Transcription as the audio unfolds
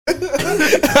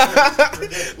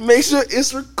Make sure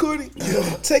it's recording.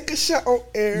 Take a shot on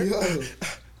air.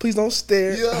 Please don't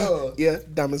stare. Yeah,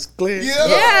 diamonds clear. Ric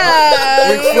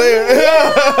Flair.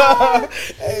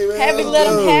 Hey, man. Happy, let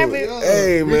them have it.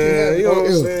 Hey, man. You know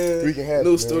what I'm saying? We can have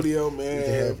New it, studio,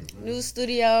 man. New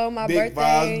studio, my Big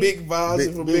birthday. Big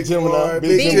vibes from Big Big Gemini. Gemini.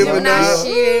 Big Gemini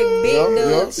shit. Big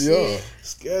Dub shit. Yeah.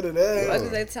 Scared of that. What was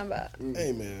they talking about?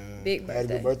 Hey, man. Big Had a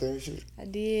good birthday. birthday and shit. I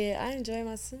did. I enjoyed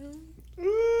myself.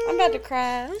 I'm about to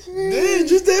cry. Damn,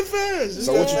 just that fast.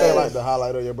 So what you think like the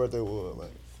highlight of your birthday was?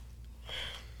 Like,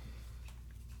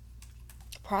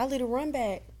 Probably the run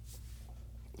back.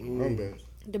 run back.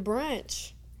 The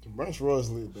brunch. The brunch was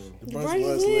lit though. The brunch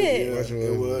was lit. Yeah,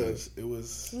 Brunch was it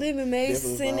was Living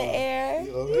Mason Definitely in the vibe. air. Yeah.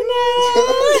 You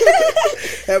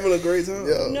know? having a great time.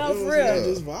 Yeah. No, what for I'm real. saying?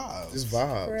 Just vibes. Just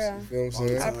vibes. For real. You feel what I'm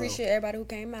saying? I appreciate everybody who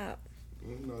came out.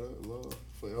 You know that love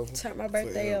forever. Turned my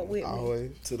birthday up with me.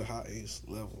 Always. To the highest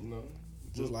level. No.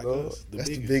 Just like Love. us. That's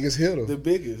the biggest hitter. The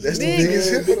biggest. That's the Big. biggest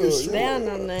hitter. Biggest Down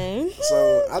on name.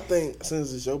 So I think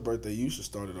since it's your birthday, you should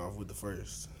start it off with the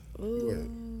first.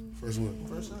 First one.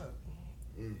 First shot.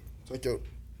 Take your.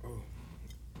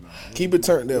 Keep it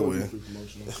turned that way.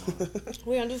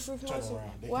 We gonna do free promotion.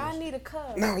 Well, I need a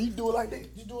cup. No, you do it like that.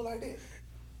 You do it like that.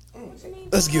 What you mean?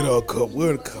 Let's get our cup.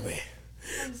 Where the cup at?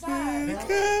 I'm sorry.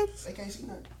 They can't see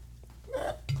nothing.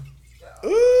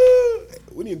 Ooh,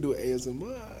 we need to do an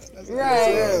ASMR. That's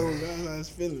Right. That's how it's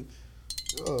feeling.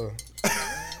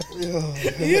 Yeah.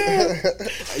 Yeah.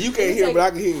 You can't hear, but I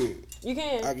can hear it. You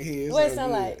can. I can hear it. What it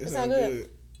sound like? It sound good. good.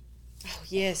 Oh,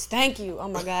 yes, thank you. Oh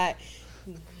my God.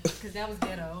 Cause that was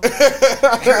ghetto.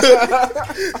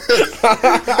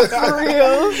 For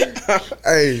real.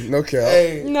 Hey, no cap.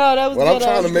 Hey, No, that was Well, I'm ghetto.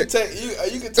 trying to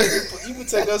make. you can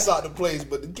take us out the place,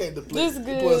 but you can't the place. This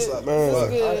You put us good. out. Man. Fuck.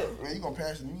 Good. Man, you gonna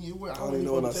pass it to me? I don't even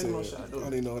know what I said. I don't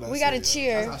even know what I said. We got to I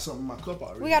cheer. got something in my cup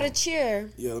already. We got to cheer.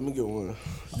 Yeah, let me get one.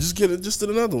 Just get it. Just did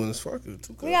another one. It's fucking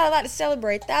two cups. We got a lot to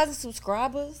celebrate. 1,000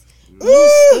 subscribers. Ooh,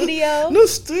 Studio. New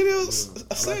studios.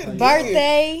 I said it.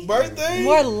 Birthday. Birthday.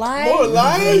 More life. More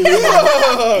life.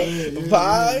 Yeah.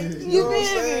 Vibe. You know what I'm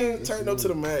feel saying? Turned up to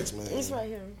the max, man. It's right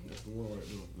here.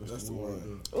 That's the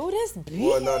one. Oh, that's big.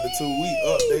 One, not the two. We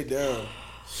up, they down.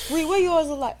 Wait, what yours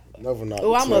look like? Never not.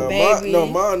 Oh, I'm a baby.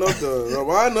 Mine up there. No,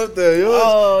 mine up there. Yours.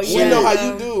 Oh, We yeah. know how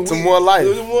you do. Some more life.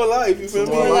 Some more life. You feel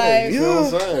me? More life. You feel what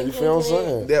I'm Yeah. saying? You feel what I'm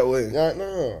saying? That way. Yeah,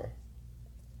 no.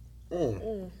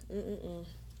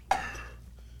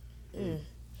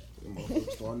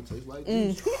 Starting to taste like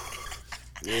this.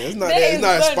 Yeah, it's not That that. It's is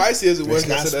not as funny. spicy as it was It's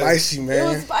not yesterday. spicy, It was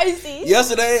man. spicy.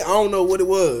 Yesterday, I don't know what it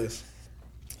was.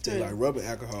 Tastes like rubbing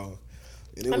alcohol,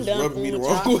 and it I'm was done rubbing me the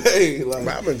fooling with wrong way. Like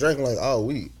I've been drinking like all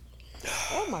week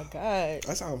Oh my God.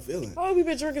 that's how I'm feeling. Oh, we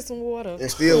been drinking some water. and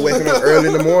still waking up early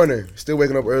in the morning. Still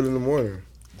waking up early in the morning.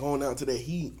 Going out to that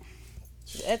heat.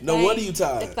 That No thing- wonder you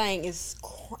tired. That thing is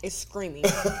screaming.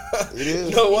 It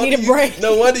is. No wonder need a break.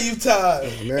 No wonder you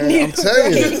tired. Man, I'm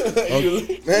telling you.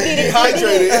 You Man,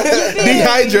 dehydrated.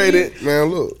 Dehydrated. man,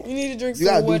 look. You need to drink You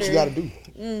some gotta do water. what you gotta do.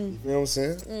 You know what I'm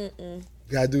saying?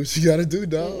 You gotta do what you gotta do,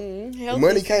 dog. Health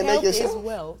Money is, can't make health itself. is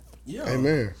wealth. Yeah.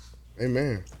 Amen.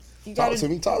 Amen. You Talk gotta, to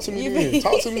me. Talk to me you then. be-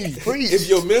 Talk to me. Preach. If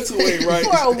your mental ain't right,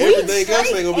 For a week everything else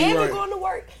straight, ain't gonna be and right. you're going to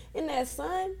work in that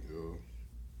sun.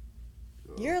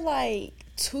 You're like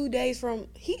 2 days from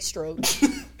heat stroke.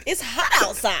 It's hot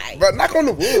outside. But knock on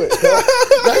the wood. It's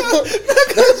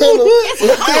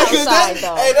hot outside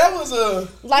though. Hey, that was a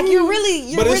Like you're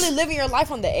really But it's- living your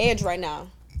life on the edge right now.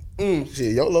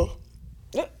 Shit, YOLO.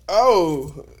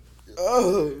 oh.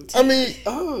 I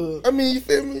mean, you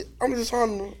feel me? I'm just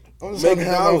trying to have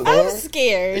McDonald's. fun. I'm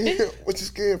scared What you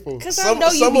scared for? because I know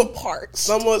you be parked.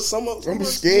 Some of Don't be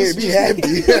scared. Be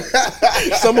happy.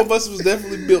 Some of us was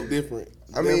definitely built different.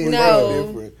 I mean, Definitely No. built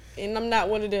different. And I'm not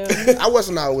one of them. I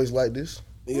wasn't always like this.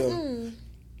 Yeah.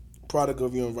 Product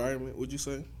of your environment, would you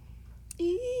say?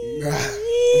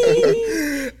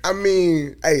 I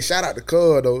mean, hey, shout out to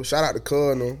Cud though. Shout out to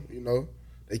Cud though. You know,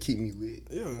 they keep me lit.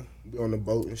 Yeah. Be on the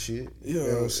boat and shit. Yeah. You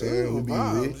know what I'm saying? Yeah, We be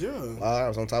vibes, lit. yeah.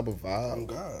 Vibes on top of Oh vibes.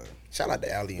 God. Shout out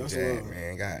to Allie and That's Jazz, love.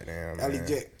 man. Goddamn, Allie man.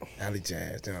 Jack. Allie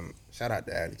Jazz. Damn. Shout out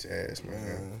to Allie Jazz,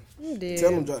 man. I'm dead.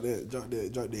 Tell them drop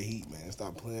that heat, man.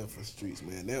 Stop playing for the streets,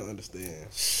 man. They don't understand.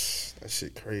 That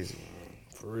shit crazy, man.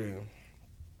 For real.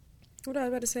 What I was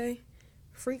about to say?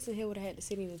 Freaks in here would have had the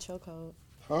city in the chokehold.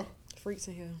 Huh? Freaks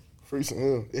in here. Freaks and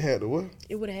Hill. It had the what?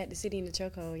 It would have had the city in the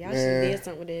chokehold. Y'all should Man. have did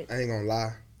something with it. I ain't gonna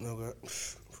lie. No God.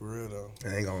 For real though.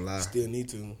 I ain't gonna lie. Still need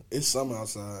to. It's summer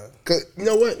outside. Cause you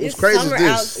know what? It's What's crazy summer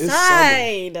is this.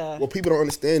 outside. What people don't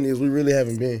understand is we really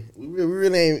haven't been. We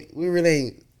really ain't. We really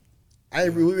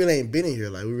ain't been in here.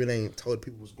 Like we really ain't told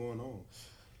people what's going on.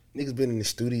 Niggas been in the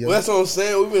studio. Well, that's what I'm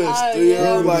saying. We've been in the studio.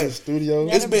 Yeah. Like, in the studio.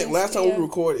 It's been, last time we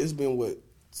recorded, it's been, what,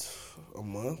 a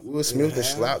month? Will Smith and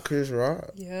Slouch Chris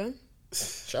Rock. Yeah.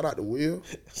 Shout out to Will.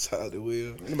 Shout out to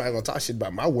Will. Anybody gonna talk shit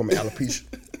about my woman, alopecia?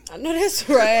 I know that's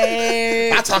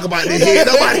right. I talk about this head,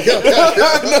 nobody else.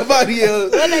 Nobody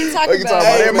else. What they talk What you about?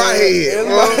 talking about? In my head.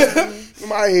 In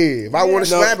my head. If I want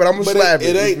to slap it, I'm gonna slap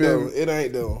it. It ain't though. It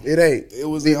ain't though. It ain't. It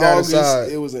was Deep in down August.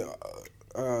 inside. It was in.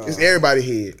 It's everybody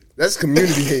head. That's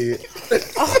community head.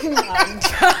 Oh my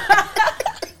god.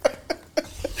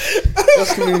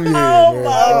 That's community head, Oh man.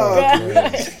 my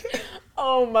god.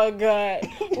 Oh my god.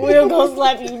 We'll go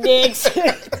slap you next.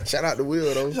 Shout out to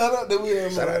Will though. Shout out to Will,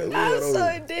 man. Shout out to Will I'm though.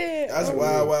 so dead. That's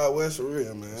Wild Wild West for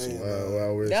real, man.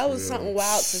 Wow, West, That was man. something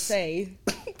wild to say.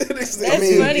 That's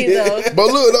Funny though. But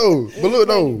look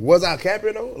though, was I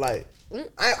capping though? Like,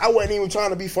 I wasn't even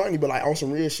trying to be funny, but like on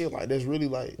some real shit, like that's really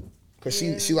like, cause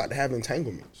she like to have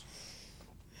entanglements.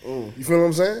 You feel what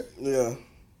I'm saying? Yeah.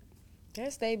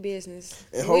 That's their business.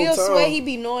 And whole Will time- swear he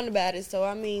be knowing about it. So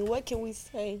I mean, what can we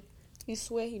say? He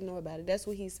swear he know about it. That's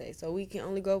what he say. So we can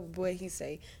only go with what he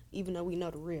say, even though we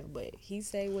know the real. But he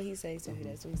say what he say, so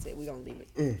that's what he said. We gonna leave it.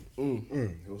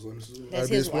 That's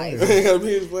his wife. Gotta be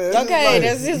his wife. Okay,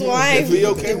 that's his wife. Be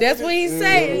okay. That's what he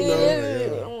say.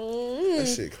 That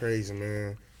shit crazy,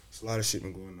 man. There's a lot of shit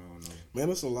been going on though. Man,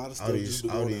 there's a lot of stuff All just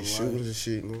these going on in shootings life. and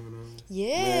shit going on.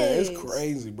 Yeah, Man, it's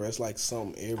crazy, bro. It's like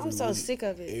something every I'm so week, sick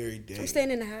of it. every day. I'm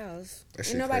staying in the house. That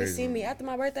shit Ain't nobody crazy, see me man. after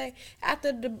my birthday.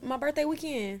 After my birthday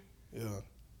weekend, Yeah,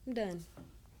 I'm done.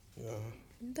 yeah.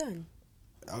 I'm done.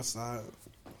 Outside.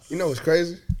 You know what's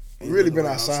crazy? We really been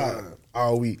outside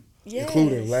all week, Yes.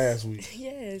 including last week.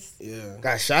 Yes. Yeah.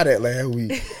 Got shot at last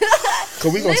week.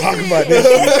 Cause we gonna talk about this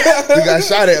shit. We got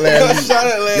shot at last week. Shot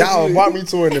at last Y'all week. brought me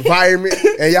to an environment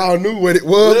and y'all knew what it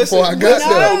was before I got listen,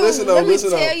 there. No, listen though, let me listen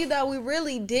tell though. you though, we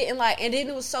really didn't like, and then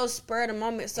it was so spur of the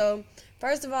moment. So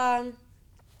first of all,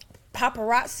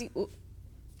 paparazzi.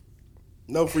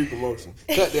 No free promotion.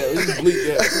 Cut that. We just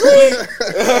bleep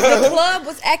that. The club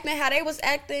was acting how they was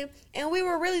acting, and we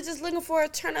were really just looking for a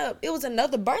turn up. It was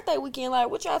another birthday weekend. Like,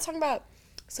 what y'all talking about?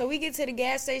 So we get to the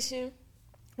gas station.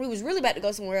 We was really about to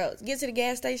go somewhere else. Get to the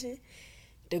gas station.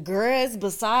 The girls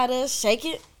beside us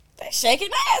shaking ass.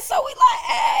 So we like,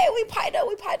 hey, we piped up.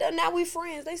 Now we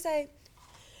friends. They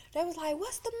was like,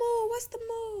 what's the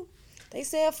move? They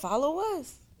said, follow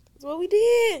us. That's what we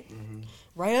did.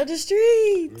 Right up the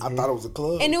street. I thought it was a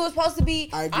club. And it was supposed to be,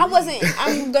 I'm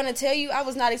going to tell you, I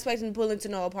was not expecting to pull into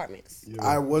no apartments.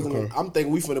 I wasn't. Okay. I'm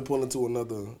thinking we finna pull into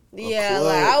another. Yeah, club,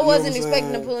 like I you know wasn't what I'm expecting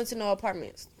to saying? pull into no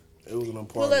apartments. It was an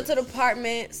apartment. Pull up to the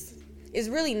apartments. It's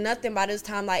really nothing by this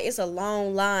time. Like, it's a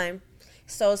long line.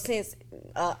 So since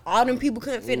all them people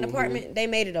couldn't fit in the apartment, they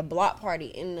made it a block party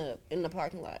in the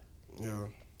parking lot. Yeah.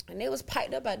 And they was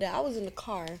piped up out there. I was in the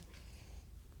car.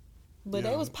 But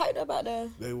they was piped up out there.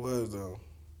 They was though.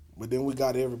 But then we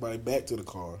got everybody back to the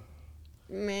car.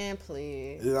 Man,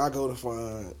 please. Then I go to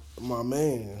find my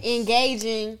man.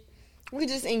 Engaging. We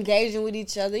just engaging with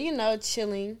each other, you know,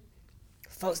 chilling.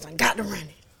 Folks done got to running.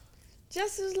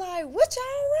 Just was like, what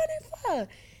y'all running for?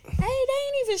 Hey, they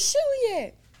ain't even shoot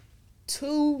yet.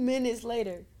 2 minutes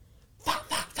later.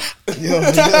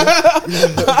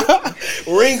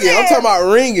 Ringing. I'm talking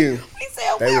about ringing. We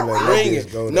said, They we're were like, riding.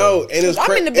 Ringing. No, and it's,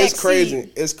 I'm in the back it's crazy.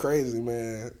 seat. It's crazy,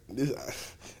 man.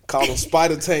 Call him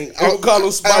Spider Tank. I don't call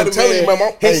him Spider telling you, Man.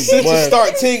 man, His hey, senses boy.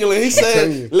 start tingling. He you,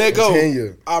 said, let I'm telling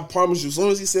you. go. I promise you. As soon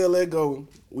as he said let go,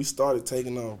 we started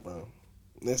taking off, bro.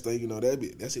 Next thing you know,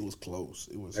 that shit was close.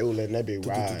 It was. They were letting that bitch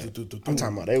ride. I'm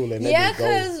talking about they were letting Yeah, that bitch go.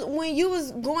 because when you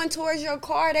was going towards your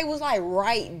car, they was like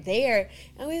right there.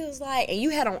 And we was like, and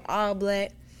you had on all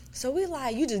black. So we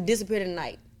like, you just disappeared in the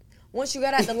night. Once you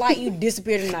got out the light, you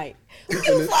disappeared in the night.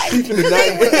 It was like, because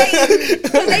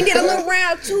they did a little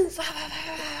round too.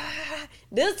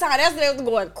 This time, that's when they was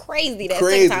going crazy. That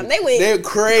Crazy. second time. They went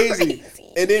crazy.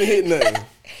 And didn't hit nothing.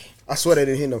 I swear they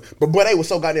didn't hit them. But boy, they were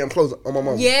so goddamn close on my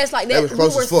mama. Yeah, it's like They that. was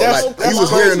close we as were fuck. so Like close. you was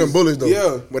hearing them bullets though.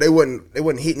 Yeah. But they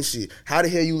wasn't hitting shit. How the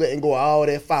hell you letting go of all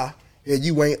that fire? Yeah,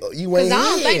 you ain't Because I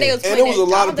don't think they was And pointing there was a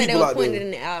lot I of don't think they people was out pointing there. it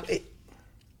in the eye.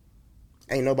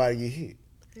 Ain't nobody get hit.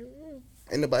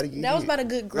 Ain't nobody get hit. That was by the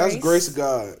good grace. That's grace of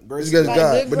God. Grace You of guys God. By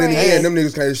God. good But then grace. again, them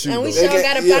niggas can't shoot. And we though. sure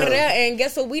got up yeah. out of there. And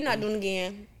guess what we not doing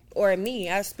again? Or me.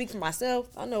 I speak for myself.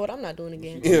 I know what I'm not doing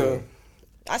again. Yeah.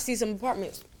 I see some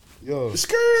apartments. Yo.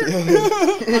 Skirt. I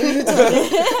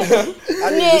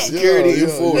need the security Yeah,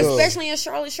 enforced. yeah. Especially in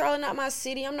Charlotte. Charlotte not my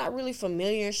city. I'm not really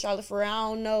familiar in Charlotte for real. I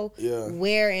don't know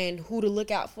where and who to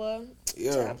look out for.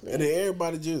 Yeah. And then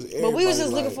everybody just. But we was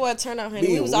just like, looking for a turn up, honey. We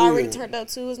being was already weird. turned up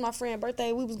too. It was my friend's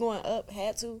birthday. We was going up,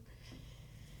 had to.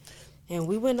 And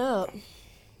we went up.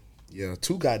 Yeah,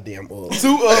 too goddamn up.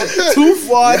 Too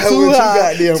far, too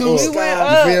high. Goddamn too up. We went You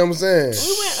up. feel what I'm saying?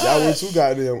 We went Y'all up. went too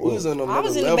goddamn up. We was on I another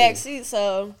was in level. the back seat,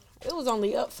 so it was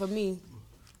only up for me.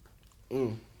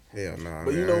 Hell nah,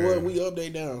 But you man. know what? We up, they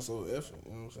down, so F it.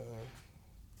 You know what I'm saying?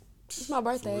 It's my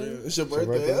birthday. It's your Your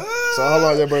birthday. birthday? So how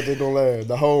long your birthday gonna last?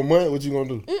 The whole month? What you gonna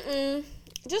do?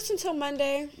 Just until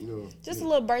Monday. Yeah. Just a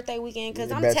little birthday weekend because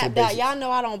Yeah, I'm back to tapped out. basics. Y'all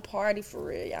know I don't party for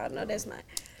real. Y'all know that's not.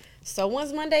 So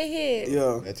once Monday hit,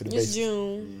 Yeah. Back to the it's basics.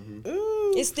 June.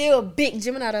 Ooh. It's still a big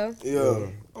Gemini though. Yeah.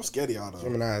 I'm scared of y'all though.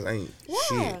 Gemini's ain't Yeah.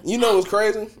 shit. You know what's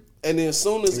crazy? And then as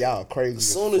soon as Y'all crazy. as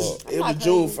soon as fuck. it was not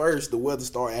June crazy. 1st, the weather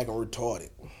started acting retarded.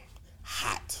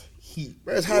 Hot. Heat.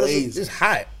 Bro, it's hot. blazing. It's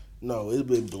hot. No, it's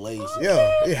been blazing.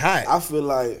 Yeah, it's hot. I feel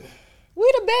like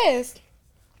We the best.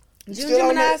 June still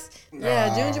on Gemini's. that? Yeah,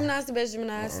 Nah. June Gemini's the best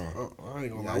Gemini's. I ain't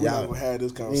gonna lie. Nah, We're not y'all- gonna have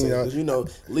this conversation You know- because you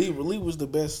know Lee was the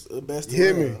best. Best You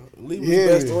hear me? around. Lee was You hear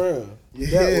the best me? around. You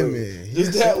That hear way. me?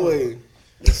 Just Yes, that sir. way,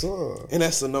 Yes, sir. and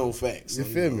that's a known fact. So, You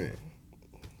feel me?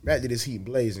 Back to this heat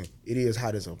blazing. It is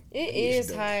hot as a. It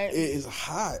is hot. It is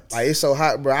hot. Like it's so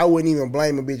hot, bro. I wouldn't even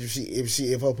blame a bitch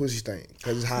if her pussy stink,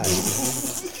 cause it's hot.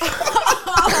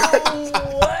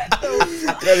 What the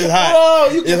Cause it's hot. Oh,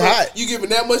 you It's giving, hot. You giving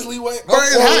that much leeway? Bro,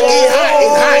 it's hot. It's hot.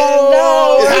 It's hot.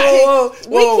 No, It's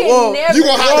hot. we can never. You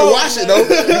gonna have to wash it though.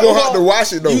 You gonna have to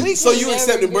wash it though. We So can you never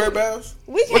accepting do- bird baths?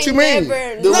 We can't What you mean?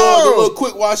 never. The No. little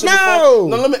quick wash. No.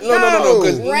 No, no.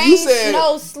 Because Rain, you said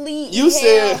snow, sleet, you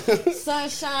hail, said-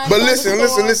 sunshine. But listen,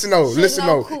 thunderstorm, listen,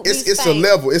 no. shit, It's a stink.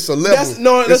 level. It's a level. that's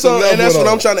no. That's It's a all, and level, that's what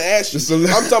though. I'm trying to ask It's you. a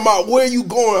level. I'm talking about where you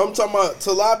going. I'm talking about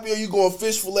tilapia. You going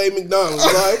fish fillet McDonald's?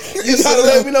 Like you gotta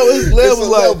let me know it's It's level.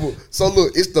 a Like, level. So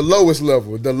look, it's the lowest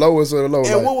level. The lowest of the low.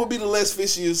 and Like, what would be the less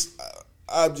fishiest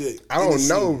object? I in the don't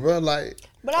know, sea? bro. Like,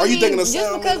 But Are I you mean, thinking of just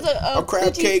salmon? because A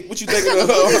crab coochie- cake? What you thinking of?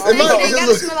 It might be gotta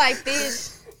just a- smell like fish.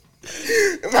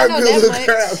 it might know be a that little much.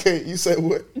 crowd. Okay, you say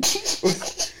what?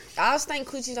 I always think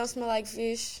coochie don't smell like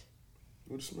fish.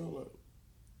 What it smell like?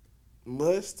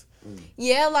 Must.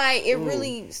 Yeah, like it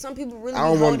really. Some people really I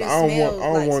don't want. hold I it don't want. smells I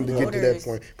don't like want to some get to that odors.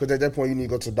 point because at that point you need to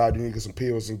go to the doctor. You need to get some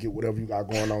pills and get whatever you got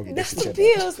going on. Get That's that the shit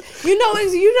checked out. pills. You know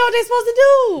what they're supposed to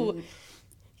do.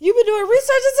 You been doing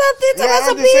research or something? Tell Nah, us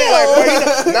I'm a just saying, like, bro, pill.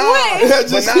 you know, nah, What?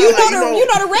 but nah, you like,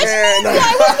 know the regimen?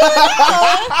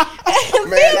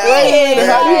 man, Like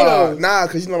what's going on? Man, nah,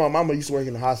 cause you know my mama used to work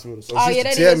in the hospital, so Oh, she yeah,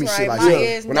 used to that tell is me right. shit like Mine that.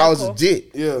 is When I was medical.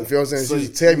 legit. Yeah. You feel what I'm saying? So She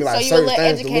used to tell me So like you certain were things to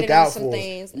educated look on out some for.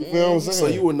 things. You feel what I'm saying? So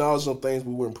you were knowledge on things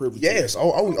we weren't privy to. Yes.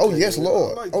 Oh yes,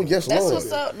 Lord. Oh yes, That's Lord.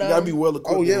 what's up, though. You gotta be well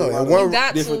equipped. Oh, yeah, in a lot and of one- You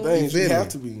got different to. things. You You feel have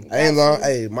me? to be. I ain't lying.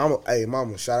 Hey,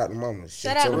 mama. Shout out to mama.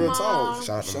 Shout out to Real mom. talk.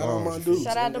 Shout out to Shout out mom. my dude.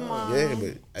 Shout out to mom. Yeah,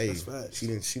 but hey, That's facts. she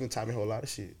didn't taught me a whole lot of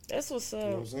shit. That's what's You know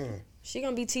what up. I'm saying? She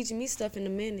gonna be teaching me stuff in a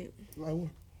minute. Like what?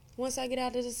 Once I get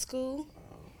out of the school.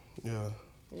 Yeah.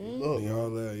 Look, Y'all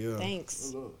there, yeah.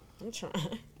 Thanks. I'm trying.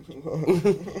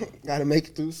 gotta make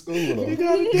it through school. Though. You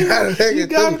gotta make it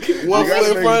gotta through. keep one You gotta foot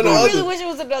in make front it of the through. I other. really wish it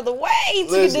was another way to get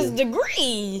this Listen.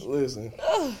 degree. Listen.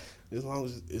 As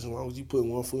long as you put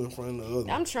one foot in front of the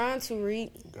other. I'm trying to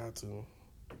read. Got to.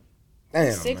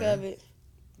 Damn, Sick man. of it.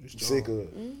 You Sick of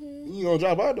it. Mm-hmm. You gonna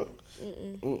drop out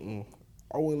though?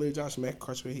 I wouldn't let y'all smack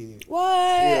across your head. What?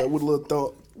 Yeah, with a little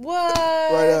thought What?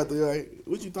 right after. Like,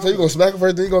 what you So you thinking? gonna smack her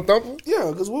first, then you gonna thump her?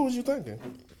 Yeah, because what was you thinking?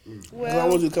 'Cause I Well,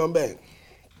 want you to come back.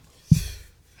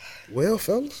 Well,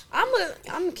 fellas. I'm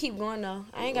gonna keep going though.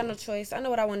 I ain't got no choice. I know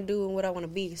what I want to do and what I want to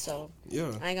be, so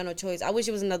Yeah. I ain't got no choice. I wish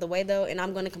it was another way though, and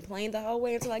I'm gonna complain the whole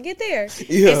way until I get there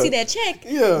Yeah. and see that check.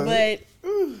 Yeah. But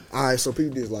All right, so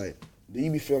people just like, do you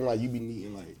be feeling like you be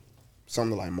needing like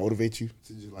something to like motivate you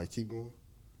to just like keep going?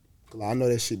 Cause like, I know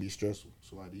that shit be stressful.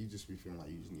 So like, do you just be feeling like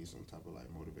you just need some type of like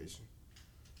motivation?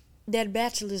 that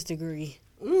bachelor's degree,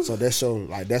 So that's so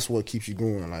like that's what keeps you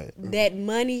going. Like, that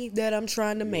money that I'm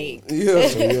trying to make. Yeah.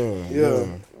 so yeah.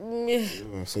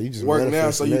 Yeah. So you just Work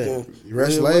now so you manifesting can that. You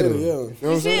rest live later. later, yeah. You know what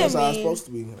I'm You saying? feel That's how it's me? supposed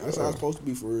to be. That's how it's supposed to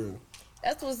be for real.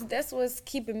 That's what's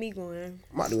keeping me going.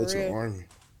 I'm about to go For to the real. army.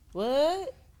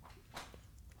 What?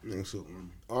 Nigga, so,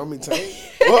 Army tank.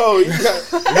 Whoa, you just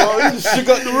shook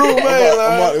up the room, man. I'm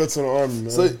about Like. to go to the army,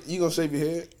 man. So you gonna shave your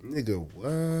head? Nigga,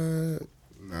 what?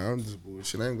 Nah, I'm just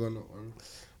bullshit. I ain't going to army.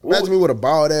 Imagine me with a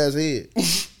bald ass head.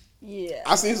 Yeah.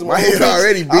 I seen some My old head pictures.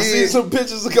 already I seen big. some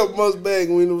pictures a couple months back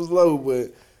when it was low,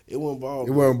 but it wasn't bald.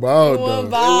 It wasn't bald It wasn't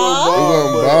though. bald. It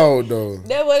wasn't bald though.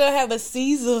 That boy gonna have a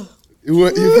Caesar. It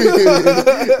was,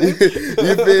 you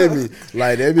feel me?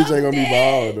 Like that bitch ain't gonna be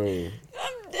bald though.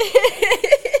 I'm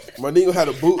dead. My nigga had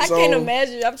the boots I can't on.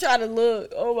 imagine. I'm trying to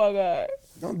look. Oh my god.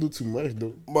 Don't do too much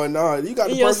though. But nah, you got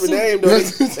the In your perfect suit. name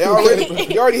though.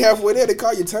 You already halfway there. They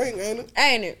call you Tank, ain't it?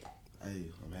 Ain't it? Hey,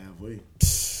 I'm halfway.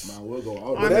 will go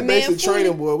all But that basic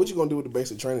training, boy, what you gonna do with the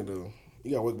basic training, though?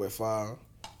 You gotta wake up at 5.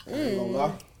 I ain't gonna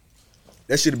lie.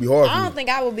 That shit'd be hard for me. I don't think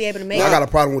I would be able to make it. I got a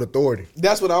problem with authority.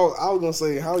 That's what I was gonna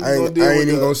say. How you gonna deal I ain't with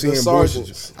even gonna see him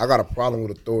sergeants? I got a problem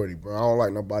with authority, bro. I don't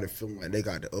like nobody feeling like they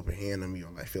got the upper hand on me or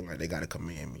like feeling like they gotta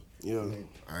command me. Yeah.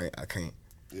 I can't.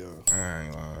 Yeah. I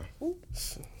ain't lying.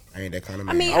 I ain't that kind of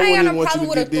man. I mean, I ain't got a problem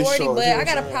with authority, but I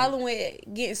got a problem with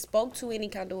getting spoke to any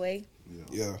kind of way.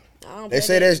 Yeah. They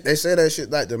say that shit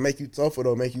like to make you tougher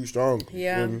or make you stronger.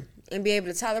 Yeah. And be able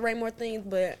to tolerate more things,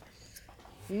 but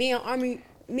me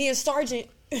and Sergeant.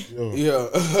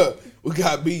 Yeah. We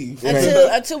got beef.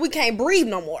 Until we can't breathe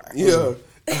no more. Yeah.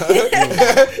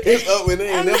 It's up and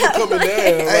in, never coming down.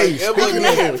 Hey,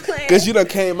 because you done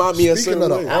came out me a certain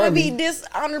way. I'm gonna be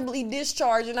dishonorably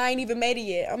discharged, and I ain't even made it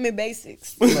yet. I'm in basics.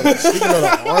 Speaking of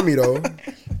the Army, though,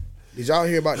 did y'all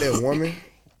hear about that woman?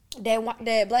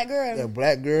 That black girl. That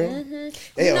black girl. Mm-hmm.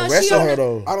 They arrested her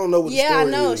though. I don't know what the story is. Yeah, I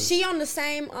know. She on the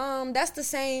same. That's the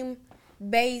same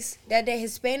base that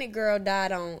Hispanic girl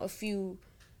died on a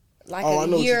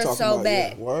year or so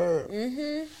back. Yeah. Word.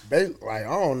 Mm-hmm. Like I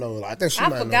don't know. Like, I think she I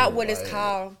might forgot know, what it's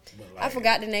called. I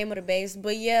forgot the name of the base,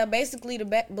 but yeah, basically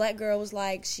the black girl was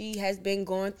like she has been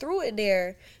going through it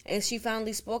there, and she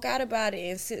finally spoke out about it,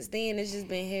 and since then it's just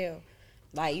been hell.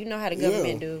 Like you know how the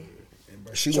government do.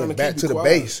 She went back to the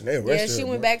base. They arrested her. She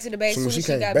went back to the base when she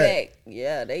got back.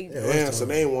 Yeah, they. Yeah, so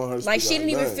they ain't want her to like she didn't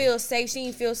even feel safe. She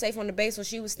didn't feel safe on the base, so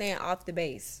she was staying off the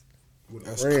base.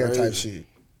 That's crazy. Type shit.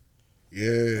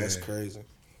 Yeah, that's crazy.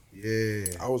 Yeah,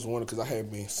 I was wondering because I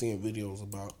had been seeing videos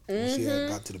about when she had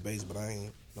got to the base, but I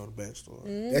ain't know the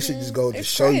backstory. That shit just goes to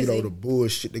show you though the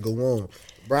bullshit that go on.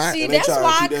 Right? See, that's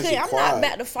why I couldn't. I'm not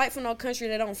about to fight for no country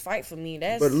that don't fight for me.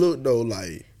 But look though,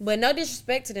 like. But no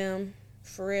disrespect to them.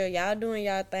 For real, y'all doing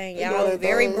y'all thing. Y'all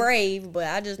very brave, but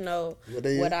I just know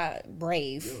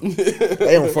brave.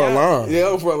 They on front line. Yeah,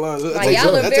 on front line. Like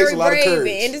y'all are very brave,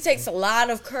 and it takes a lot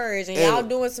of courage. And y'all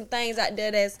doing some things out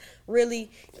there that's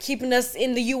really keeping us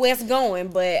in the U.S. going.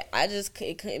 But I just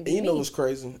couldn't be. You know what's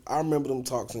crazy? I remember them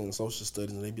talks in social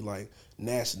studies, and they be like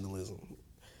nationalism.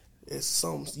 It's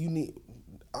something you need.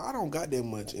 I don't got that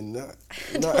much, and I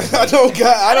don't feel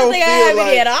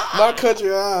like my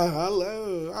country.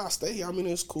 I stay here. I mean,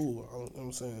 it's cool. You know what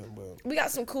I'm saying, but we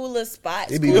got some cooler spots.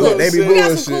 They be we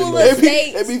got some cooler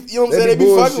states. You know what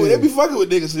I'm saying? They be fucking with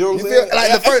niggas. You know what I'm saying?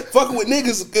 Like the first fucking with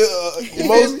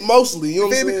niggas, mostly. You know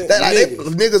what I'm saying?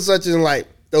 Niggas such as like.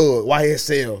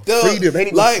 YSL. Freedom. They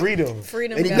need freedom.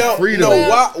 Freedom. Freedom.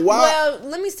 Why? Well,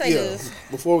 let me say this.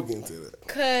 Before we get into that.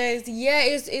 Because, yeah,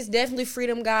 it's definitely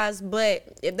freedom, guys.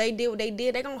 But if they did what they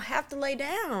did, they're going to have to lay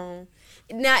down.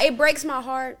 Now, it breaks my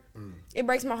heart. It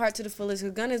breaks my heart to the fullest.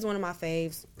 Because Gunna is one of my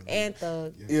faves. And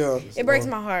Thug. Yeah. It breaks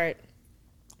my heart.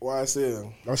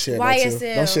 YSL. Don't share YSL.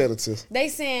 that. Don't share the too. They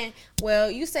saying, well,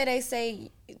 they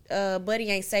say Buddy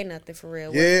ain't say nothing for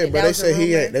real. Yeah, but they say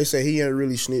he ain't. They say he ain't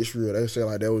really snitched for real. They say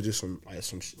like that was just some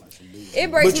dude. It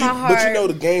breaks my heart. But you know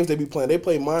the games they be playing. They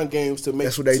play mind games to make.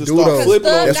 That's what they do though.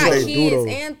 Thug got kids,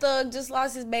 and Thug just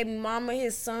lost his baby mama.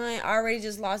 His son already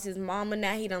just lost his mama.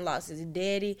 Now he done lost his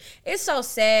daddy. It's so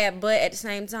sad, but at the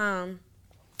same time,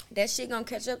 that shit gonna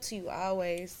catch up to you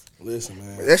always. Listen,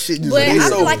 man. That shit just. But I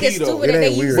feel like it's stupid that they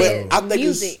use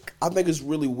music. I think it's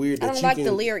really weird that I don't like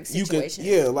the lyric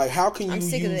situation. Like how can you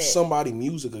use somebody's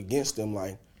music against them?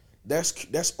 Like that's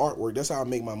artwork. That's how I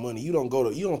make my money. You don't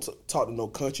talk to no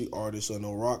country artist or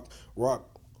no rock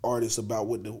artists about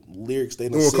what the lyrics they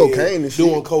doing cocaine and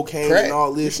doing cocaine and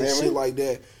all this and shit like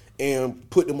that, and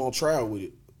put them on trial with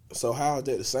it. So how is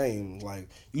that the same? Like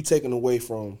you taking away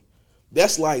from.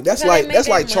 That's like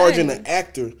charging an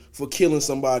actor for killing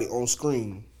somebody on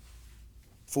screen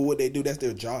for what they do. That's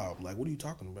their job. Like, what are you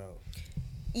talking about?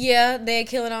 Yeah, they're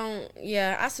killing on.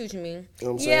 Yeah, I see what you mean. You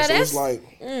know what I'm saying? Yeah, so that's it's like.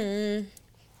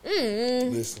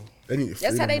 Listen, they need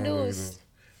that's how they do it.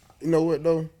 You know what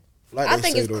though? Like I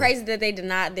think it's crazy that they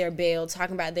denied their bail,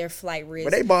 talking about their flight risk.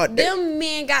 But they bought them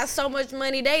men got so much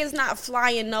money, they is not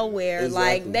flying nowhere. Exactly.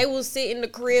 Like they will sit in the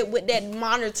crib with that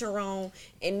monitor on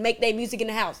and make their music in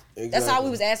the house. Exactly. That's all we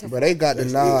was asking for. But they got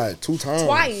denied 2 times.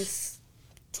 Twice.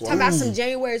 Talking about some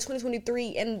January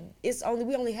 2023, and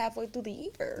we only halfway through the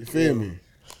year. You feel me?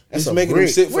 That's just making them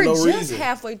sit for no reason. We're just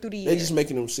halfway through the year. They just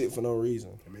making them sit for no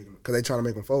reason. Because they trying to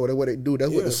make them forward. That's what they do.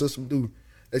 That's what the system do.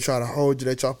 They try to hold you.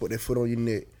 They try to put their foot on your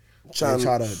neck. They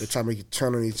try to make you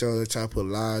turn on each other. They try to put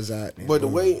lies out. But the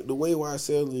way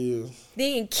YSL is,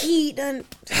 then Key done.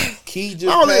 Key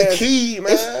just passed. Key,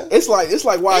 man. It's like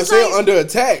YSL under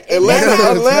attack. Atlanta is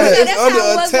under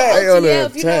attack.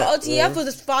 OTF, you know, OTF was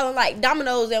just falling like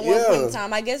dominoes at one point in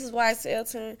time. I guess it's YSL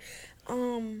turn.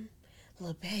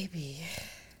 Lil Baby.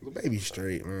 Baby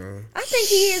straight, man. I think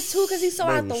he is too, cause he's so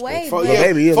out the way. Fuck, But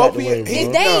Baby is out the way,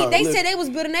 bro. they said they was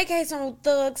building their case on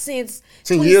Thug since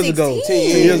 10 years ago.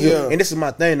 2016. 10 years ago. Yeah. And this is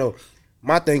my thing, though.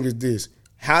 My thing is this.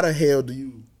 How the hell do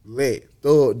you let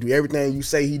Thug do everything you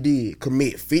say he did,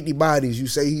 commit 50 bodies you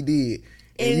say he did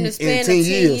In the span of 10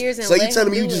 years and so you let telling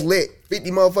him me you do just it. let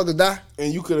 50 motherfuckers die?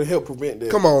 And you could have helped prevent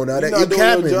that. Come on now. You're That, not you doing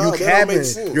capping. your job. You That don't capping. make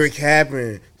sense. You're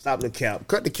capping. Stop the cap.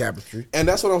 Cut the cabinetry. And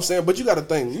that's what I'm saying. But you got to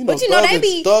think. You know, But you know, Thug they and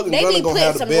be Gunna putting gonna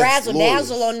have the some best razzle lawyers.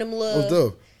 dazzle on them What's little.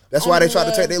 up? That's why they try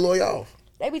to take their lawyer off.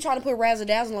 They be trying to put razzle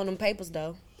dazzle on them papers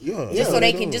though, Yeah. just so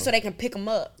they can pick them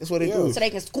up, That's what they Yeah. do. so they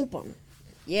can scoop them.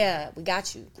 Yeah, we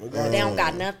got you. They don't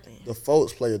got nothing. The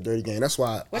folks play a dirty game. That's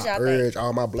why What I y'all urge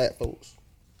all my black folks.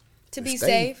 To be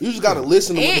Stay. safe. You just got to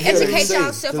listen to what And the hell they educate say.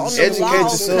 yourself on 'Cause the Educate law,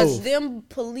 yourself. because them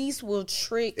police will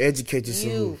trick Educate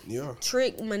yourself. you, Yeah.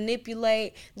 trick,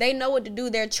 manipulate. They know what to do.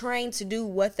 They're trained to do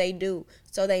what they do,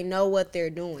 so they know what they're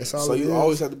doing. That's all So it you is.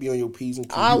 always have to be on your P's and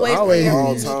Q's. Always always be all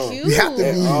on time. Q's. You have to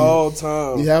At be. all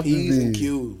times. You have to P's and be.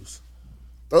 Q's.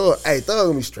 Thug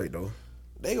gonna be straight though.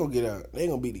 They gonna get out. They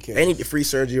gonna beat the case. They need to free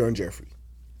Sergio and Jeffrey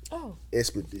Oh,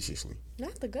 expeditiously.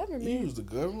 not the government. Use the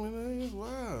government.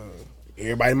 Wow.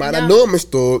 Everybody might not No. know him as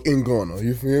Thug in Ghana.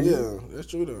 You feel me? Yeah, that's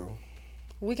true though.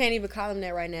 We can't even call them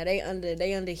that right now. They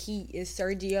under heat is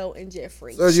Sergio and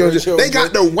Jeffrey. Sergio, Sergio they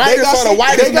got the They whitest got on the some-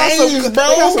 whitest they got names, some, bro.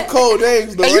 They got some cold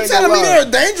names though. And you ain't telling me gonna lie.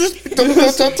 they're dangerous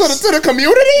to the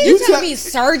community? You tell- telling me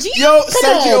Sergio? Yo,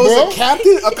 Sergio on, is bro. a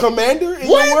captain, a commander in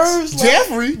What? your words? Like,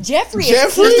 Jeffrey? Jeffrey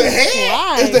Jeffrey is is King the head.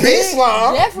 Slime. Is the head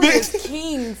slime? Jeffrey Big- is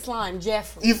King Slime.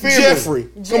 Jeffrey. You feel Jeffrey.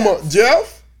 me? Come on,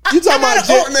 Jeff? You talking I about got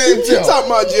an alt name, You Jeff. talking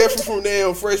about Jeffrey from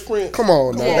damn Fresh Prince? Come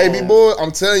on now, Yeah. baby boy.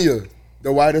 I'm telling you,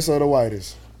 the whitest of the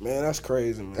whitest. Man, that's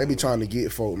crazy, man. They be trying to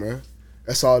get folk, man.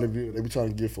 That's all they do. They be trying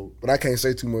to get folk. But I can't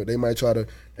say too much. They might try to.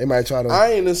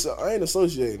 I ain't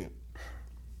associated.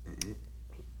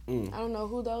 I don't know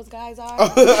who those guys are.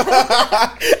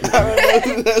 I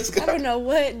don't know. That's I don't know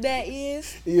what that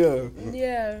is. yeah.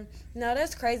 Yeah. No,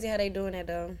 that's crazy how they doing that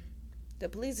though. The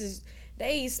police is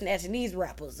they snatching these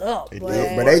rappers up. Boy. But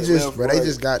they Right, just, left, but they right.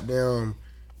 just got them.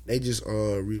 They just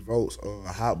revoked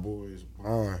Hot Boy's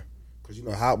bond. Cause you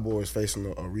know Hot Boy is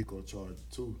facing a RICO charge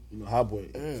too. You know Hot Boy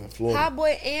from Florida. Hot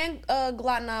Boy and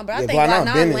Glock 9, but I Yeah, think Glock 9 Glock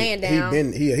 9 been- laying he down.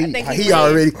 been- he- I think he laying-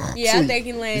 already Yeah, I sleep. think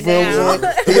he laying You feel what I'm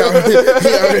down.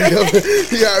 saying?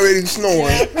 He already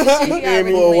snoring. He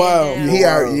already For a laying while. down. He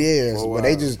already yes, Oh, but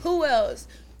they wow. just Who else?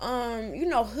 You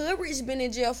know, Hood Rich been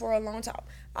in jail for a long time.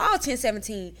 All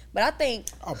 1017, but I think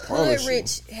I Hood promise you.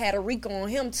 Rich had a RICO on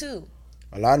him too.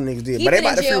 a lot of niggas did. He But they been about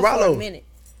in to free jail for a Rollo. minute.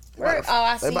 They about to-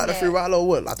 I They seen about to that. free Rollo.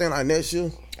 What? I think like next year,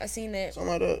 I seen that something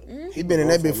like that. He been in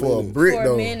that bitch for a minute. brick for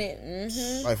though. a minute.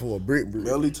 Mm-hmm. Like for a brick.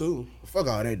 Melly too. Fuck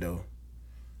all that though.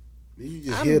 Did you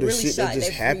just I'm hear the really shit that shocked just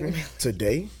they free happened Melly.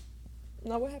 today?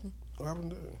 No, what happened? What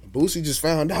happened there? Boosie just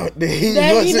found out that he That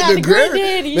he wasn't not the grand-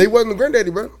 granddaddy. They wasn't the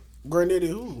granddaddy, bro. Granddaddy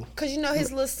who? Cause you know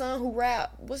his little son who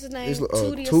rap. What's his name? His, Tootie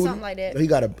or Tootie, something like that. He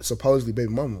got a supposedly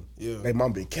baby mama. Yeah. Baby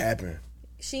mama been capping.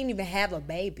 She didn't even have a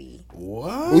baby.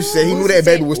 What? Boosie said he knew that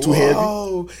baby was too heavy.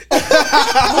 Oh,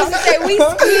 Boosie said we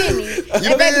skinny.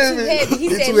 That baby feel too me? heavy. He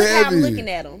He said, too look how I'm heavy. looking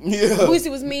at him. Yeah.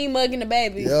 Boosie was mean mugging the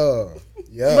baby. Yeah.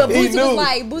 Yeah. But He Boosie knew. was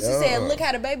like, Boosie Yeah. said, look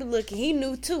how the baby looking. He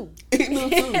knew too. he knew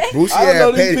too. Boosie I don't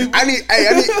know had these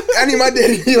petty. people. I need my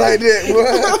daddy to be like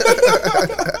that.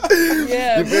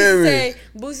 Yeah, You feel me?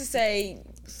 Boosie say,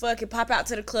 fuck it, pop out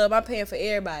to the club. I'm paying for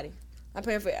everybody. I'm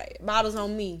paying for bottles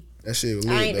on me. That shit was I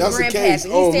lit, ain't though. the That's the grandpappy. case.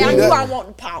 He Oh, said, I man, knew that- I want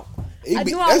the pop. He I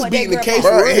be- knew I that's want beating the that case grandpa.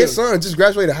 for Bro, real. his son just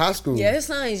graduated high school. Yeah, his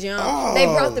son's young. Oh. They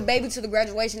brought the baby to the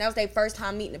graduation. That was their first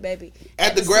time meeting the baby.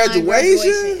 At the son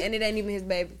graduation? And it ain't even his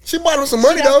baby. She bought him some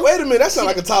money though. Wait a minute, that sounds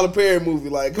like a Tyler Perry movie.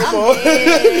 Like, come on,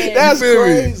 dead. that's You feel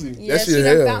me? crazy. Yeah, shit she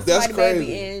hell. done found That's somebody crazy.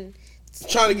 baby and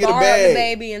Trying to get a borrowed the bag.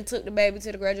 baby and took the baby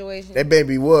to the graduation. That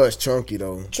baby was chunky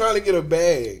though. Trying to get a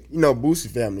bag. You know, Boosie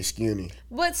family skinny.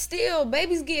 But still,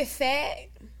 babies get fat.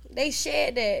 They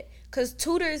shed that. Cause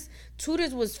Tutors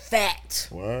was fat.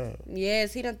 Wow.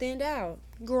 Yes, he done thinned out.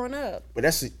 Growing up. But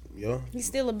that's yeah. He's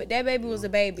still that baby was a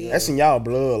baby. That's in y'all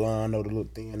bloodline though. To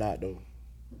look thin out though.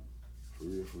 For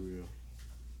real, for real.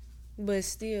 But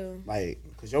still. Like,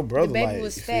 cause your The brother baby like,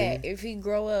 was you feel fat. me? If he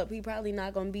grow up, he probably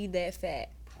not gonna be that fat.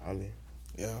 Probably.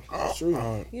 Yeah, that's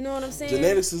true. You know what I'm saying?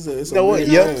 Genetics is a, it's You know a what? real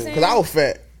You know what I'm Yeah, thing. cause I was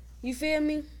fat. You feel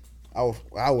me? I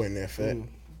wasn't that fat.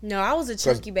 No, I was a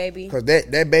chunky baby. Cause that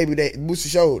baby that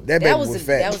Boosie showed, that baby That was, was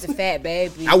fat. that was a fat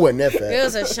baby. I wasn't that fat. It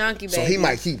was a chunky baby. So he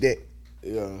might keep that.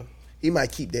 Yeah. He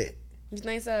might keep that. You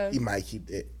think so? He might keep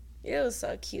that. It was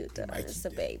so cute though. might It's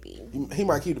keep a baby. He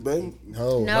might keep the baby.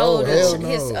 No, No, hell no.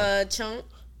 his chunk.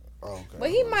 Oh, okay. But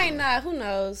he might not. Who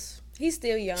knows? He's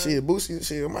still young. Shit, Boosie,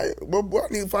 shit,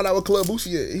 I need to find out what club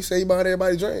Boosie at. He say he buying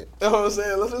everybody drink. That's what I'm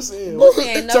saying. Let's just see. Boosie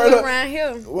ain't nowhere around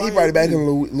here. He probably back in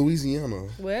Louisiana.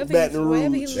 Wherever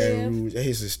Baton he Rouge. live. That's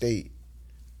his estate.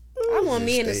 I want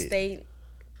me in the state.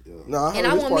 No, And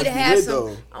I want me to have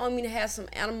some. I want me to have some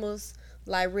animals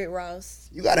like Rick Ross.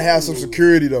 You gotta have some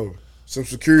security though. Some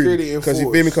security, because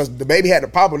you feel me? Because the baby had to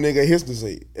pop a nigga at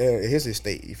his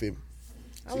estate. You feel me?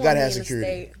 So you gotta have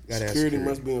security. Security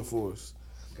must be enforced.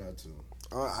 Got to.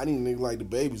 I need a nigga like the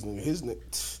baby's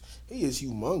nigga. He is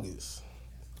humongous.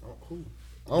 Who?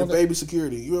 The baby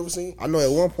security. You ever seen? I know at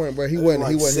one point, bro, he wasn't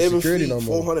like his 7 security feet, no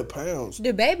more. 400 pounds.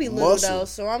 The baby little though,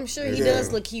 so I'm sure he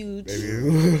does look huge. Baby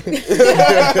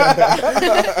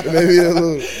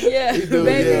little. Yeah, the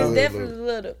baby yeah. is definitely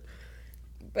little.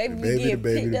 Baby be getting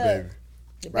picked up.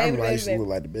 The baby, I used to look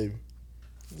like the baby.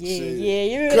 Yeah, Shit. yeah,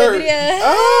 you remember Kurt.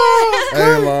 that video? Ah!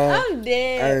 I ain't lying. I'm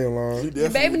dead. I ain't lying. The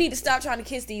baby need to stop trying to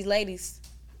kiss these ladies.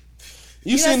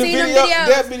 You done seen the them video? videos?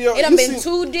 That video. It done you been seen-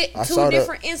 two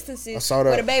different instances I saw that.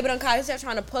 where the baby done caught himself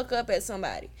trying to puck up at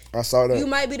somebody. I saw that. You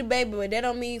might be the baby, but that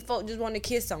don't mean folk just want to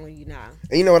kiss on you now.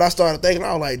 And you know what I started thinking?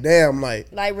 I was like, damn, like,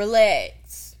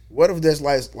 Relax. what if that's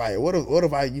like what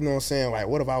if I, you know what I'm saying? Like,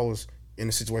 what if I was in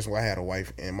a situation where I had a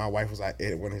wife and my wife was like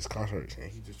at one of his concerts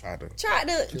and he just tried to Tried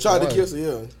to kiss her,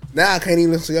 yeah. Now I can't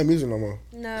even listen to your music no more.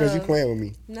 No. Because you playing with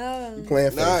me. No. You playing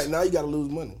face. Now you gotta lose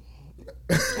money.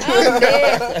 I'm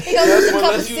dead. He gonna lose a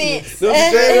couple cents.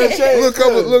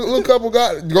 Little couple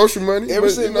got grocery money. Every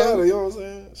but, cent matter, you know what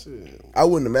I'm saying? Shit. I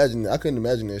wouldn't imagine. I couldn't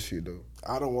imagine that shit though.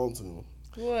 I don't want to.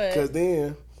 What? Because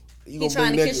then you gonna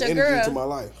trying bring to kiss negative your energy girl. into my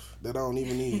life that I don't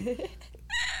even need.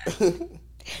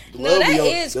 No, that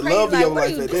is crazy. Like, what are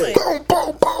you doing? Boom,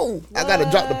 boom, boom. I gotta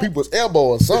drop the people's elbow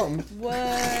or something.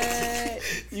 What?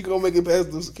 You gonna make it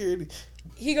past the security?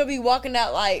 He gonna be walking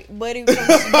out like Buddy from Dave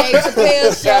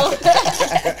Chappelle's show.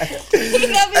 He gonna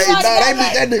be Hey, walking nah, out they like,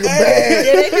 beat that nigga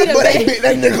bad. But they beat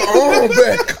that nigga arm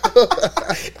back.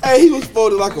 Hey, he was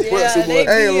folded like a pretzel. they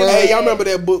But did. hey, y'all remember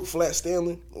that book Flat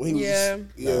Stanley? When he was,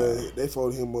 Yeah. they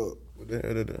folded him up.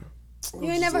 You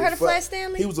ain't never heard of Flat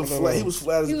Stanley? He was flat. He was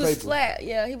flat as He a was paper. flat.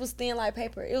 Yeah, he was thin like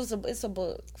paper. It's a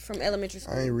book from elementary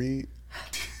school. I ain't read.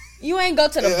 You ain't go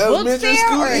to the book Elementary fair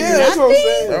school? or Yeah, that's what I'm nothing?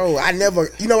 saying. Bro, I never.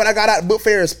 You know what I got out of book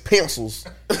fair is pencils,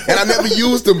 and I never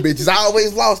used them bitches. I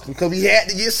always lost them because we had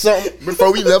to get something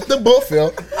before we left the book fair.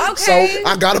 Okay. So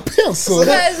I got a pencil.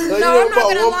 Because you no, never I'm not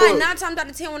bought gonna one lie. book. 9 times out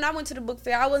of 10, when I went to the book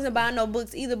fair, I wasn't buying no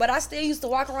books either. But I still used to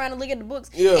walk around and look at the books.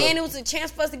 Yeah. And it was a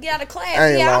chance for us to get out of class. I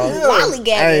ain't Yeah, I lying. was I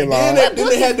lollygagging. ain't lying. Then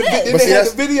they had the, But see,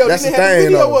 that's- video. that's Then the they had the thing,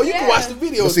 video. though. Well, you can Yeah. watch the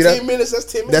video. But It's see, 10 minutes. That's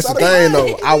 10 minutes. That's the thing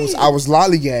though. I was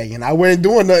lollygagging. I wasn't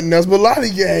doing nothing else but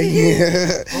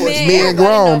lollygagging. Man, Being everybody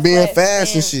grown, know being Flat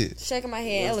fast and Stan. shit. Shaking my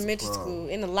head, elementary school,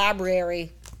 in the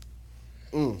library.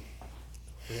 I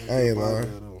ain't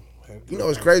lying. You know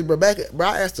what's crazy, bro?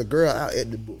 I asked a girl out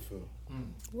at the book fair.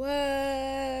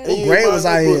 What? What grade was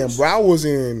I in, bro? I was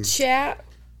in. Chap.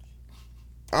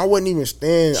 I wasn't even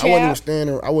staying. Chap.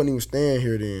 I wasn't even staying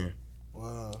here then.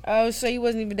 Wow. Oh, so you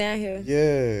wasn't even down here?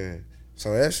 Yeah.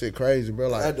 So that shit crazy, bro.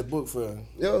 At Like, the book fair.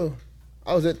 yo,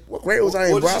 I was at what grade was I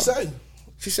in, What bro? did she say?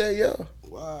 She said, yeah.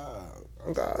 Wow.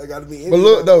 Oh, God. I gotta be. But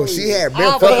look though, she had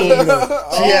been fucking with me though.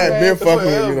 She had been fucking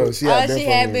with me though. She had been She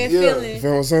fucking had with been me. Yeah. feeling. You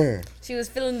feel what I'm saying? She was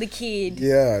feeling the kid.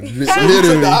 Yeah, Took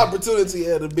literally. the opportunity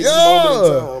at the biggest moment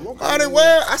in time. Okay. I didn't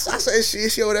wear. I said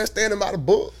she over there standing by the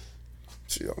book.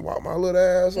 She done walk my little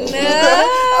ass over.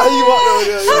 How you walked over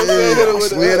there? You know what I'm saying? Hit her I with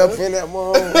slid the- up in that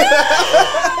mom.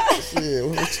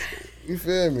 Shit, you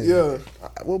feel me? Yeah.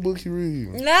 What book you read?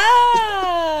 No.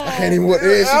 I can't even what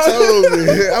the hell she told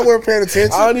me. I wasn't paying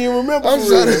attention. I don't even remember. I'm for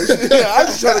trying real. to- I'm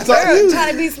just trying to talk to you.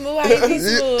 Trying to be smooth. How you be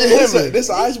Yeah. smooth? This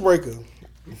an icebreaker.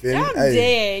 You feel me? I'm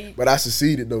Hey, dead. but I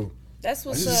succeeded though. That's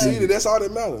what's You up. see, that's all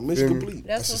that matters. Mission Feel me? complete.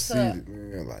 That's I what's up. succeeded,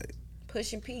 man. Like,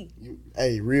 Pushing P.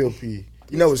 hey, real P.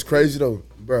 You know what's crazy though,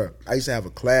 bro? I used to have a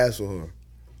class with her.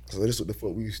 So this is what the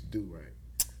fuck we used to do, right?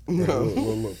 No.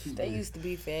 Look, They used to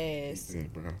be fast. yeah,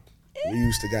 bro. We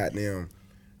used to goddamn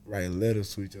write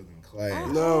letters to each other in class.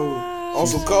 No. On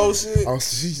some cold shit.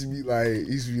 She used to be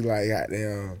like,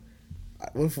 goddamn,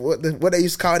 what they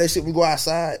used to call that shit? We go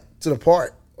outside to the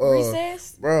park.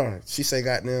 Recess? Bro, she say,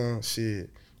 goddamn, shit.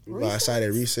 We go outside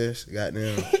at recess.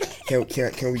 Goddamn,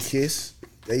 can we kiss?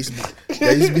 That used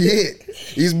to be it.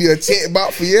 It used to be a check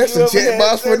box for yes, You a ever check had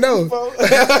box for sex no. before?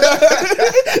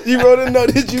 You wrote a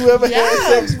note. Did you ever have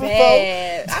sex before?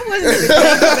 Bad. I wasn't even thinking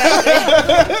about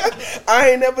that. I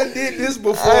ain't never did this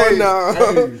before. Hey, Nah.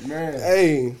 hey, man.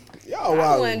 Hey, y'all I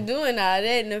wild. wasn't doing all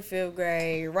that in the 5th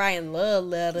grade. Writing love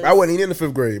letters. I wasn't even in the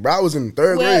 5th grade, but I was in the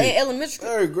 3rd well, grade. in elementary school.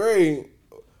 3rd grade.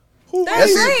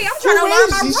 That's great. I'm trying to learn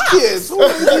my these rocks. kids? Who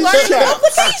is Learning these chaps?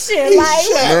 multiplication. These Like,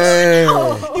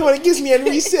 chaps. You want to kiss me at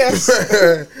recess?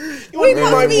 You we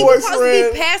want to be my supposed to be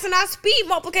boyfriend? passing our speed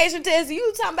multiplication test.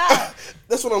 You talking about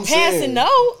That's what I'm passing saying.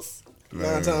 notes?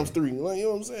 9 times 3. Like, you know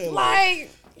what I'm saying? Like,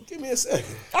 give me a second.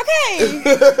 okay.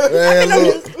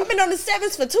 Man, We've been on the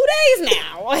 7s for 2 days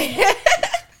now.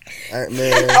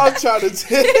 man. I'm trying to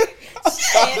tell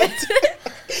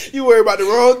you worry about the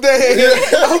wrong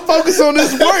thing. I'm focused on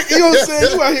this work. You know what I'm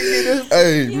saying? You out here getting this.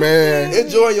 Hey, man.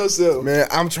 Enjoying yourself. Man,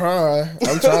 I'm trying.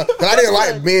 Cause I didn't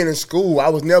like being in school. I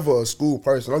was never a school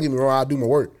person. Don't get me wrong, I do my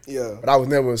work. Yeah. But I was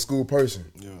never a school person.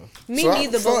 Yeah. Me So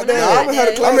neither, fuck but that. when I haven't had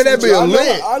a class. I mean, that with be you. a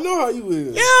lit. I know how you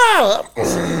is.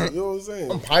 Yeah. You know what I'm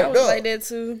saying? I'm I piped was up. like that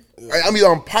too. I mean,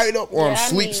 I'm piped up or I'm Yeah, I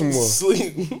sleep mean- somewhere.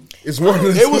 Sleep. It's one of the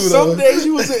It was two, some though. days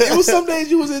you was in, it was some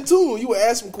days you was in tune. You would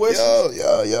ask some questions.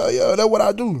 Yeah. That's what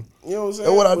I do. You know what I'm saying?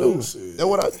 That's what I do. Well, shit.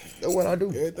 That's what I do.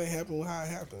 Everything happened how it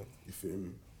happened. You feel me?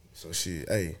 So shit,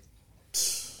 hey.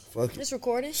 Fuck it. It's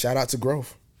recording. Shout out to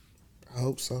Growth. I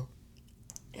hope so.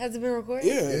 Has it been recorded?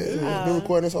 Yeah, Yeah, yeah. it's been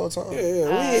recording this whole time. We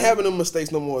ain't having them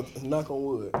mistakes no more. Knock on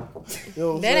wood. You know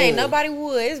what I'm That saying? ain't nobody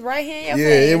wood. It's right here in your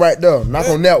Yeah, face. it right there. Knock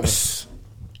on that one.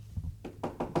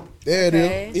 There it is.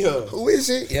 Okay. Yeah. Who is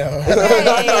it? Yeah.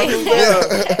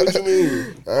 Hey. What you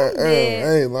mean?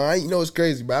 I ain't lying. You know it's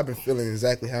crazy, but I've been feeling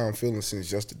exactly how I'm feeling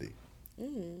since yesterday.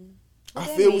 I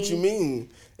feel what you mean.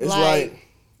 It's Like- like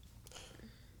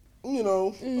you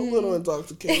know, a little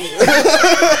intoxicated.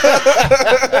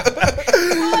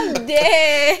 I'm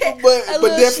dead. But A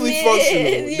little definitely smidge,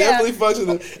 functional. yeah. Definitely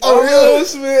functional. Oh, Little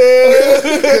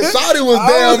Smith. Shawty was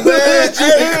damn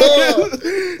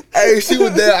bad. Hey, she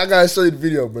was damn. I gotta show you the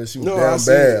video, but she was No, damn I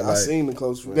seen, bad. I Like, seen the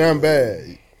close friend. damn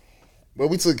bad. But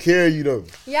we took care of you though.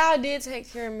 Y'all did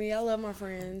take care of me. I love my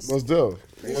friends. Most deaf.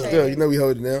 Appreciate You it. know we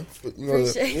hold it down. You know that.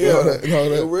 Appreciate You know that. You know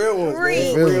The that. real ones, man.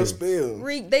 Real. The real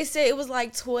spill. They said it was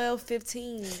like 12,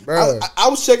 15. Bruh. I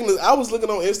was checking. I was looking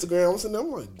on Instagram. I was sitting there.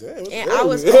 I'm like, damn. It's And early. I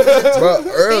was Bruh,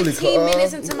 early. 15 minutes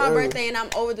cuz. into my birthday and I'm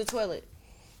over the toilet.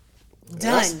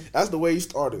 Done. That's the way you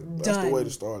started. That's the Done. way to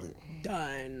start it.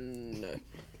 Done.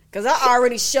 Cause I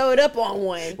already showed up on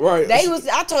one. Right.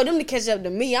 I told them to catch up to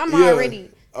me. I'm Yeah, already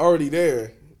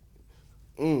there.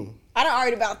 I done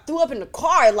already about threw up in the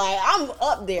car. Like I'm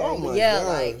up there. Oh my yeah, gosh,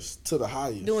 like to the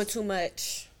highest. doing too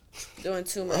much. Doing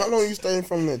too much. How long you staying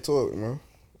from that toilet, man?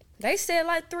 They said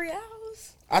like 3 hours.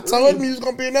 I told him you was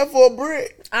gonna be in there for a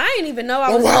break. I didn't even know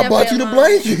I That's was why I there bought for you the that long.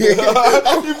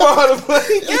 blanket. You bought a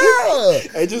blanket.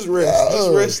 Yeah. Hey, just rest.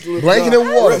 Just rest. a little. Blanket and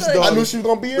water. Rest, I darling. knew she was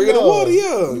gonna be in Bring there. in the water, yeah. You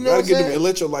know Gotta what I'm get them saying?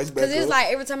 electrolytes back Cause it's up. like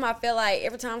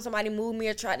every time somebody moved me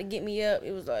or tried to get me up,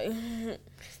 it was like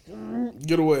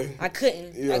Get away. I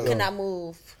couldn't. Yeah. I could not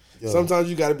move. Sometimes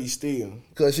you gotta be still.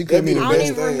 Cause she couldn't That'd be even the I don't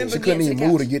best even thing. remember She couldn't getting even to the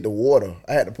move to couch. get the water.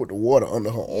 I had to put the water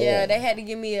under her arm. Yeah, they had to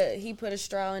give me he put a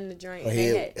straw in the drink. Her and they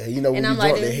head, had- you know when and you I'm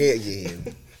drunk, like, the head get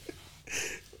heavy.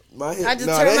 My head. I just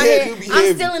nah, turned that my head head. do be I'm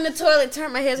heavy. still in the toilet.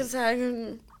 Turn my head to the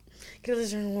side. Cause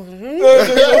it's water.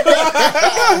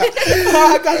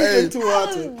 I got to drink too hot.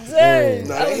 I'm done.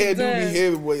 Nah, I that was head do done. be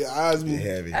heavy, boy. Your eyes be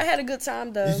Heavy. I had a good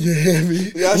time though. You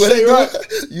heavy. Yeah, What shake it do? right.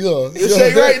 Yeah.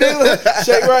 Shake right, nigga.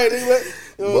 Shake right, nigga.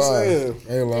 You know what I'm saying? Ain't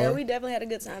Yeah, lying. we definitely had a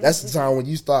good time. That's the time when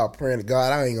you start praying to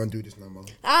God, I ain't gonna do this no more.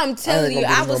 I'm telling you,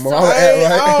 gonna I do this was no so. more. Hey,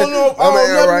 right. I don't know. I I'ma don't act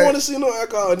never right. want to see no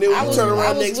alcohol. And then I we was, turn I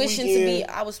around was next wishing weekend.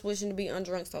 I was wishing to be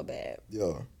undrunk so bad,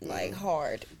 Yeah. like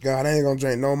hard. God, I ain't gonna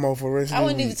drink no more for the rest of I the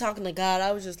wasn't week. even talking to God.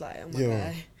 I was just like, oh my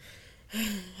Yeah. God,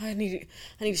 I need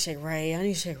to shake right. I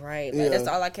need to shake right. Like, Yeah. that's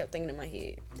all I kept thinking in my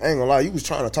head. I ain't gonna lie, you was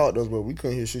trying to talk to us, but we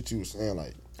couldn't hear shit you was saying.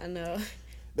 Like, I know.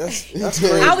 That's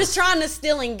crazy. I was trying to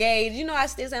still engage. You know, I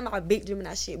still say my big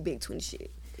Gemini shit, big twin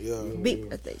shit, Yeah. big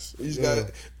birthday shit. You just got,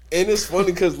 and it's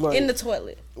funny because like In the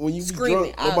toilet. when you be screaming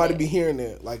drunk, out nobody it. be hearing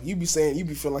that. Like you be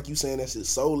feeling like you saying that shit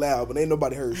so loud, but ain't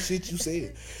nobody heard shit you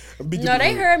said. No,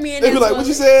 they heard me in They that be like, toilet. "What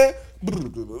you said?"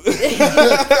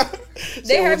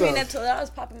 They heard me in time. that toilet. I was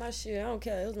popping my shit. I don't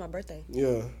care. It was my birthday.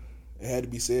 Yeah, it had to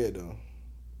be said though.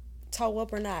 Toe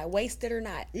up or not, wasted or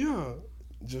not. Yeah,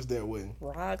 just that way.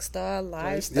 Rockstar Yeah.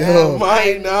 lifestyle.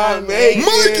 Might not make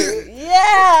it.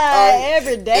 Yeah,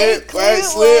 every day.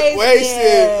 Slip,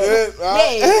 wasted.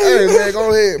 hey man,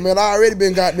 go ahead, man. I already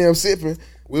been goddamn sipping.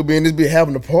 We'll be in this bitch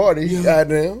having a party.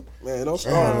 Goddamn. Man, don't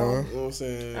start. Uh-huh. You know what I'm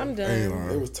saying? I'm Ain't done. lying.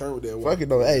 It was turned with that one. Fuck it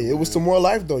though. Hey, it was some more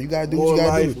life though. You gotta do More what you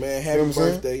gotta life, do. man. You Happy know what I'm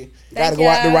saying? birthday. You gotta go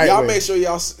out the y'all. right Y'all way. make sure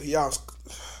y'all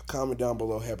comment down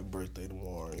below happy birthday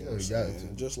tomorrow. You know what I'm you got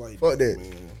saying? Just like Fuck that.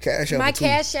 man. Cash out My for two.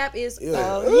 cash app is Yeah. yeah.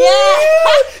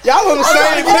 Y'all on the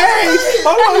same page.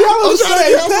 Hold on, y'all on the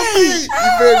same page. You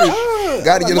feel me?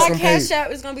 Gotta get us My some cash pay. app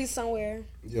is gonna be somewhere.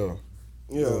 Yeah.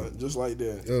 Yeah, just like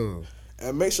that. Yeah.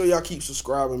 And make sure y'all keep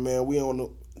subscribing, man. We on the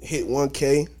hit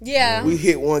 1K. Yeah. We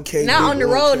hit 1K. Not on the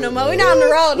road no more. We not on the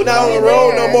road. We not on the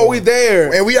road no more. We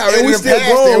there. And we already we still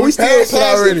passed growing. it. We still passed it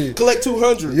passed already. it. Collect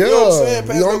 200. Yeah, You know what I'm saying? we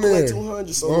Pass on collect there.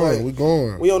 200. So Going, we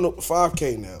going. We on the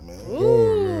 5K now, man.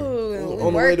 Ooh,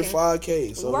 On the way to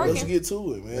 5K. So let's working. get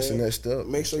to it, man. That's the next step.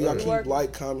 Make sure y'all keep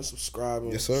like, comment,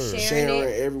 subscribing. Yes, sir. Sharing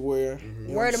it. everywhere. You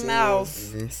know Word what of I'm mouth.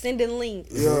 saying? Sending links.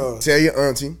 Yeah. Tell your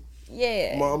auntie,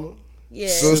 Yeah. Mama, Yeah.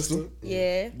 sister,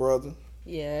 Yeah. brother,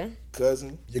 Yeah.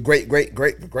 cousin. your great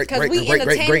Because we entertaining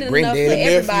enough for granddaddy.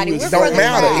 everybody. nephews. We're It don't for the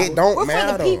matter. crowd. It don't We're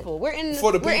matter. for the people. We're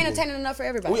For the we're people. entertaining enough for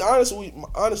everybody. We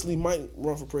honestly might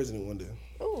run for president one day.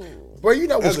 Ooh. Bro, you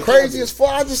know what's As a crazy champion. as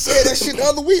far? I just said that shit the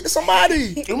other week to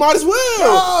somebody. You might as well.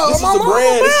 Oh, this is my a mama,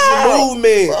 brand. This is a bro.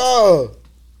 movement.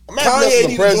 Imagine Kanye us as needs a to join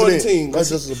the president. team. Us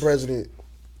just as a president.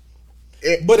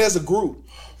 But as a group,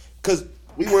 because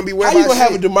We wouldn't be how worried you about gonna have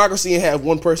a shit. democracy and have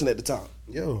one person at the top?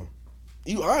 Yo.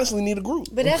 You honestly need a group.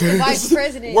 But that's the vice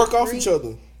president. Work off Bree. each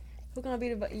other. Who gonna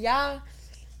be the y'all?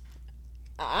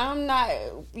 I'm not.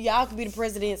 Y'all could be the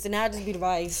presidents, and I'll just be the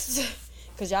vice.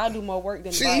 Cause y'all do more work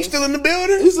than the Shit, you vice. still in the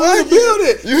building? You still in the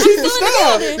building. You Chief of still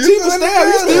staff. building. Chief of staff.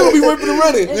 You still be ripping and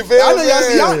running. You feel I know y'all me?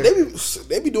 see y'all.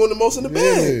 They be doing the most in the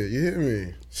Yeah, bag. you hear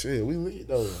me? Shit, we lit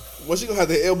though. Well, she gonna have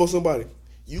to elbow somebody.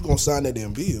 You gonna sign that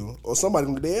damn bill, or somebody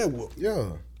gonna get their ass whooped. Yeah.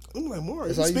 I'm like, Maury,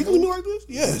 That's you how you speaking do to it? me like this?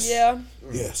 Yes. Yeah,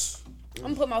 Yes. I'm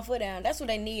gonna put my foot down. That's what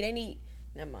they need. They need.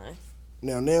 Never mind.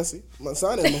 Now, Nancy,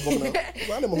 sign that motherfucker now.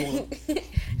 Sign that motherfucker.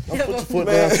 Don't put your foot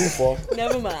Man. down too far.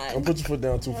 Never Don't mind. put your foot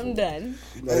down too far. I'm done.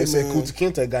 Now, they said man. Kunta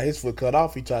Kinte got his foot cut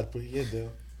off. He tried to put his down.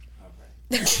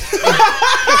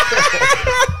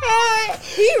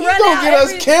 He run Don't out get us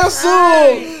every canceled.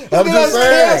 time. Don't I'm get just us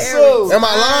saying. canceled. Am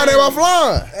I lying? Am I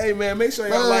flying? Hey, man, make sure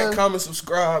y'all Man. like, comment,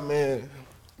 subscribe, man.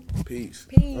 Peace.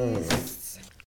 Peace.